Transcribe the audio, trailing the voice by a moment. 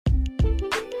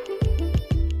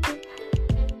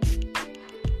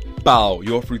Bow,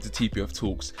 you're through to TPF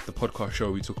Talks, the podcast show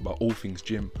where we talk about all things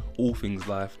gym, all things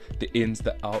life, the ins,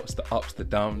 the outs, the ups, the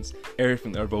downs,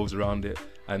 everything that revolves around it,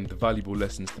 and the valuable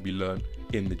lessons to be learned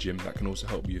in the gym that can also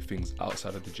help you with things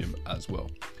outside of the gym as well.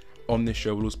 On this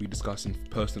show, we'll also be discussing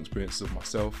personal experiences of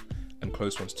myself and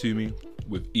close ones to me,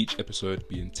 with each episode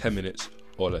being 10 minutes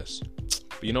or less.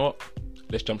 But you know what?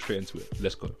 Let's jump straight into it.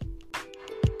 Let's go.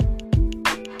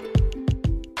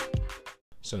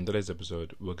 So in today's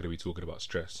episode, we're going to be talking about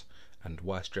stress and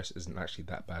why stress isn't actually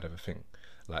that bad of a thing.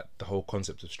 Like, the whole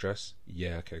concept of stress,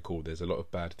 yeah, okay, cool. There's a lot of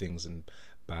bad things and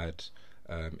bad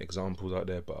examples out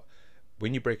there, but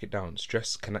when you break it down,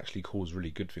 stress can actually cause really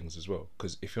good things as well.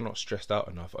 Because if you're not stressed out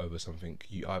enough over something,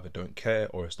 you either don't care,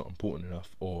 or it's not important enough,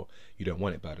 or you don't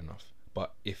want it bad enough.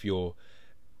 But if you're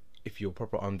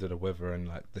proper under the weather and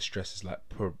like the stress is like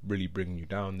really bringing you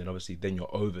down, then obviously then you're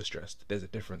overstressed. There's a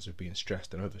difference with being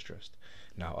stressed and overstressed.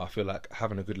 Now, I feel like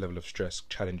having a good level of stress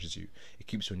challenges you. It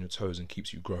keeps you on your toes and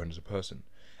keeps you growing as a person.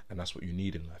 And that's what you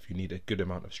need in life. You need a good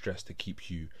amount of stress to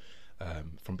keep you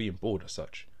from being bored as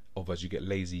such. Otherwise you get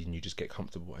lazy and you just get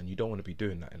comfortable, and you don't want to be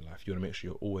doing that in life. You want to make sure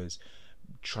you're always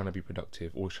trying to be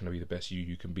productive, always trying to be the best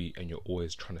you can be, and you're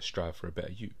always trying to strive for a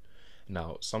better you.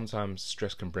 Now, sometimes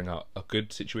stress can bring out a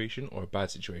good situation or a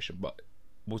bad situation, but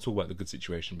we'll talk about the good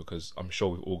situation because I'm sure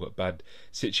we've all got bad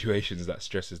situations that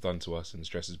stress has done to us and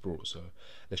stress has brought. So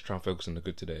let's try and focus on the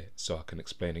good today so I can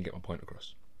explain and get my point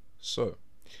across. So,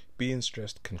 being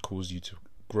stressed can cause you to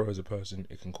grow as a person,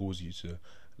 it can cause you to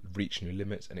reach new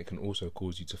limits, and it can also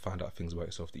cause you to find out things about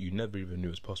yourself that you never even knew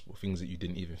was possible, things that you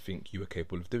didn't even think you were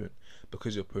capable of doing,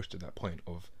 because you're pushed to that point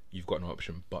of you've got no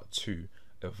option but to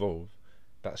evolve.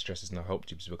 That stress has now helped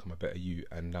you to become a better you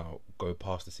and now go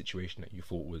past the situation that you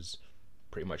thought was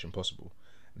pretty much impossible.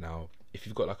 Now, if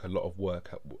you've got like a lot of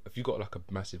work, if you've got like a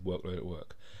massive workload at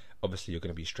work, obviously you're going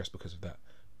to be stressed because of that.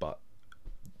 But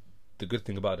the good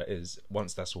thing about that is,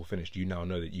 once that's all finished, you now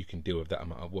know that you can deal with that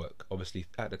amount of work. Obviously,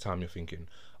 at the time you're thinking,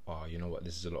 oh, you know what,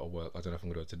 this is a lot of work, I don't know if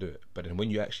I'm going to be able to do it. But then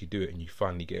when you actually do it and you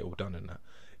finally get it all done and that,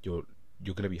 you're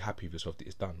going to be happy with yourself that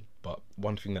it's done. But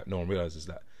one thing that no one realizes is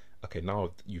that, okay, now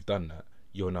you've done that,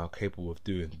 you're now capable of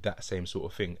doing that same sort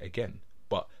of thing again.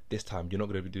 But this time you're not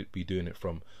going to be doing it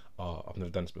from, I've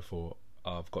never done this before,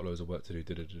 I've got loads of work to do,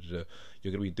 You're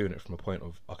going to be doing it from a point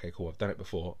of, okay, cool, I've done it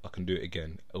before, I can do it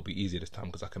again, it'll be easier this time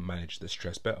because I can manage the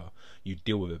stress better. You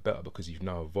deal with it better because you've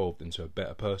now evolved into a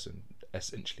better person,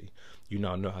 essentially. You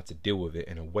now know how to deal with it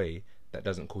in a way that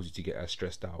doesn't cause you to get as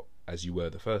stressed out as you were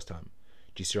the first time.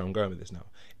 Do you see where I'm going with this now?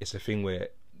 It's a thing where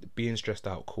being stressed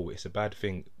out, cool, it's a bad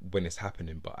thing when it's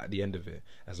happening, but at the end of it,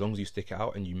 as long as you stick it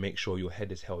out and you make sure your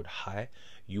head is held high,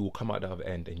 you will come out the other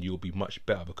end and you'll be much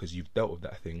better because you've dealt with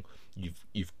that thing,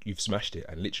 you've smashed it,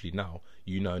 and literally now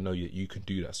you know you can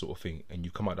do that sort of thing, and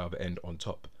you come out the other end on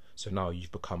top. So now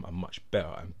you've become a much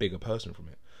better and bigger person from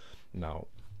it. Now,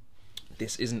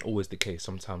 this isn't always the case.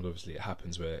 Sometimes obviously it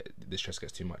happens where the stress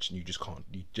gets too much and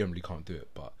you generally can't do it.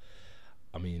 But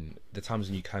I mean, the times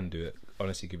when you can do it,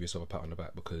 honestly, give yourself a pat on the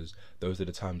back, because those are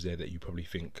the times there that you probably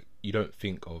think, you don't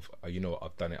think of, oh, you know what,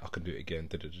 I've done it, I can do it again.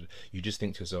 You just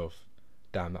think to yourself,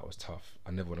 damn, that was tough,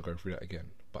 I never want to go through that again.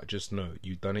 But just know,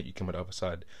 you've done it, you came out the other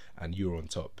side, and you're on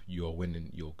top, you're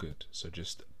winning, you're good. So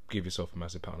just give yourself a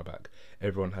massive pat on the back.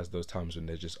 Everyone has those times when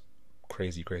they're just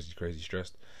crazy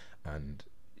stressed, and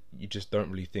you just don't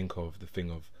really think of the thing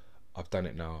of, I've done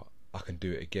it now, I can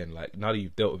do it again. Like, now that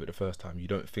you've dealt with it the first time, you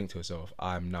don't think to yourself,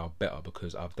 I'm now better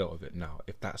because I've dealt with it now.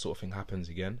 If that sort of thing happens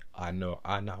again, I now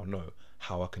know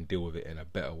how I can deal with it in a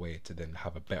better way to then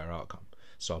have a better outcome.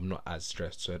 So I'm not as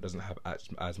stressed, so it doesn't have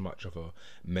as much of a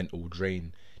mental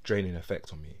draining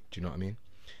effect on me. Do you know what I mean?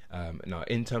 Now,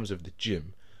 in terms of the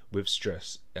gym, with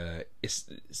stress, it's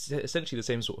essentially the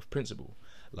same sort of principle.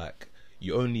 Like,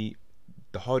 the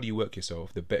harder you work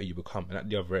yourself, the better you become. And at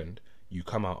the other end, you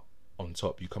come out on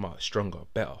top, you come out stronger,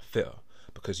 better, fitter,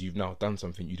 because you've now done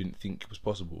something you didn't think was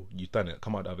possible. You've done it,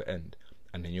 come out the other end,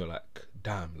 and then you're like,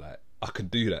 damn, like, I can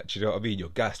do that. Do you know what I mean? You're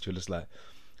gassed, you're just like,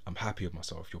 I'm happy with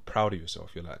myself, you're proud of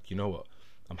yourself, you're like, you know what,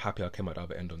 I'm happy I came out the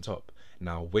other end on top.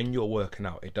 Now, when you're working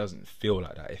out, it doesn't feel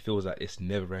like that. It feels like it's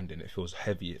never ending, it feels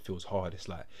heavy, it feels hard, it's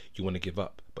like you want to give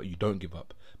up, but you don't give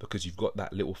up, because you've got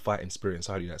that little fighting spirit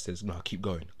inside you that says, no, keep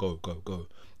going, go,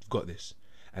 you've got this.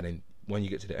 And then when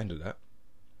you get to the end of that,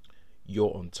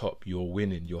 you're on top, you're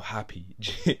winning, you're happy.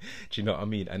 Do you know what I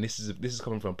mean? And this is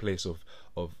coming from a place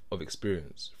of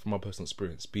experience, from my personal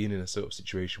experience, being in a sort of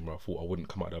situation where I thought I wouldn't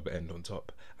come out the other end on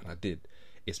top, and I did.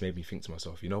 It's made me think to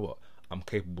myself, you know what, I'm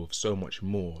capable of so much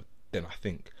more than I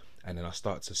think. And then I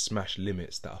start to smash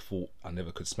limits that I thought I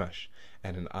never could smash,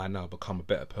 and then I now become a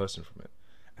better person from it.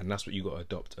 And that's what you got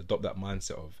to adopt that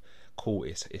mindset of, cool,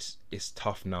 it's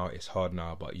tough now, it's hard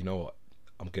now, but you know what,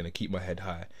 I'm going to keep my head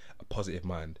high, a positive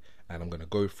mind, and I'm going to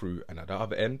go through, and at the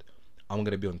other end, I'm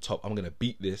going to be on top. I'm going to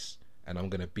beat this, and I'm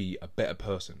going to be a better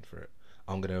person for it.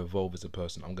 I'm going to evolve as a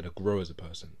person. I'm going to grow as a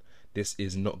person. This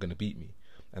is not going to beat me.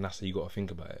 And that's how you got to think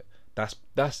about it. That's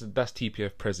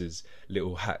TPF Prez's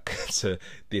little hack to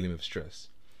dealing with stress.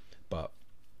 But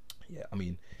yeah, I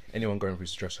mean, anyone going through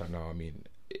stress right now, I mean,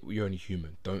 you're only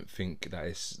human. Don't think that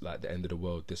it's like the end of the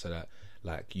world, this or that.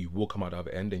 Like, you will come out the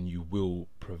other end and you will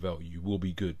prevail. You will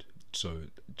be good. So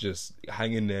just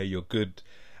hang in there. You're good.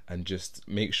 And just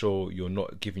make sure you're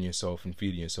not giving yourself and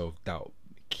feeding yourself doubt.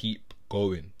 Keep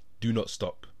going. Do not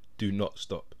stop. Do not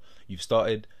stop. You've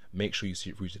started, make sure you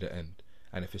see it through to the end.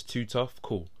 And if it's too tough,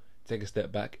 cool. Take a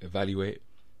step back, evaluate,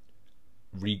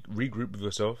 regroup with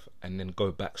yourself, and then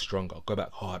go back stronger, go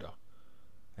back harder.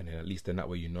 And then at least in that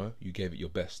way, you know you gave it your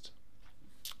best.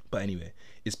 But anyway,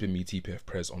 it's been me, TPF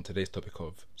Prez, on today's topic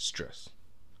of stress.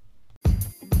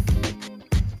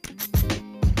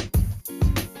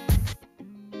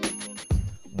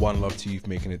 One love to you for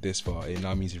making it this far. It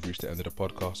now means you've reached the end of the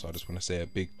podcast, so I just want to say a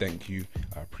big thank you.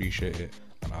 I appreciate it,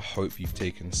 and I hope you've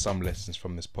taken some lessons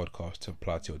from this podcast to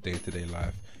apply to your day-to-day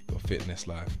life, your fitness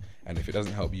life. And if it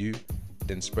doesn't help you,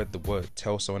 then spread the word.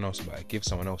 Tell someone else about it. Give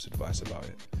someone else advice about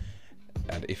it.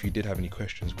 And if you did have any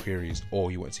questions, queries,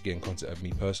 or you want to get in contact with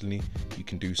me personally, you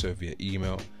can do so via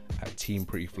email at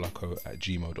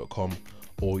teamprettyflacco@gmail.com,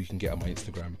 or you can get on my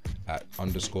Instagram at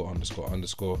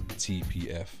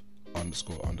 ___TPF___.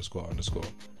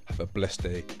 Have a blessed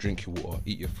day, drink your water,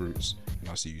 eat your fruits, and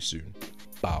I'll see you soon.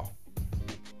 Bow.